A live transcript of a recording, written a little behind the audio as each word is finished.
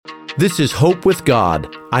This is Hope with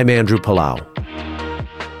God. I'm Andrew Palau.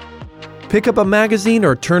 Pick up a magazine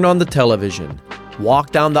or turn on the television.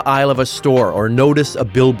 Walk down the aisle of a store or notice a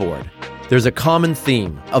billboard. There's a common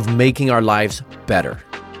theme of making our lives better.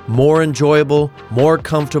 More enjoyable, more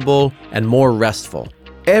comfortable, and more restful.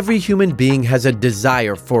 Every human being has a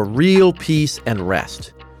desire for real peace and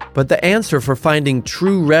rest. But the answer for finding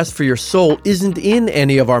true rest for your soul isn't in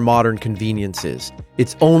any of our modern conveniences.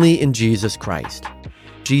 It's only in Jesus Christ.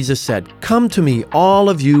 Jesus said, "Come to me, all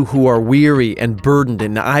of you who are weary and burdened,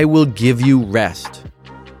 and I will give you rest."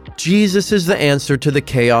 Jesus is the answer to the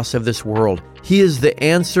chaos of this world. He is the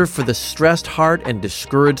answer for the stressed heart and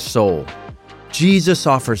discouraged soul. Jesus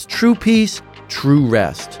offers true peace, true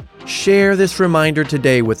rest. Share this reminder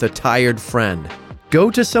today with a tired friend.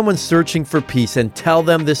 Go to someone searching for peace and tell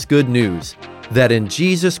them this good news, that in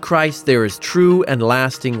Jesus Christ there is true and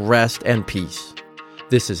lasting rest and peace.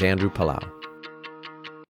 This is Andrew Palau.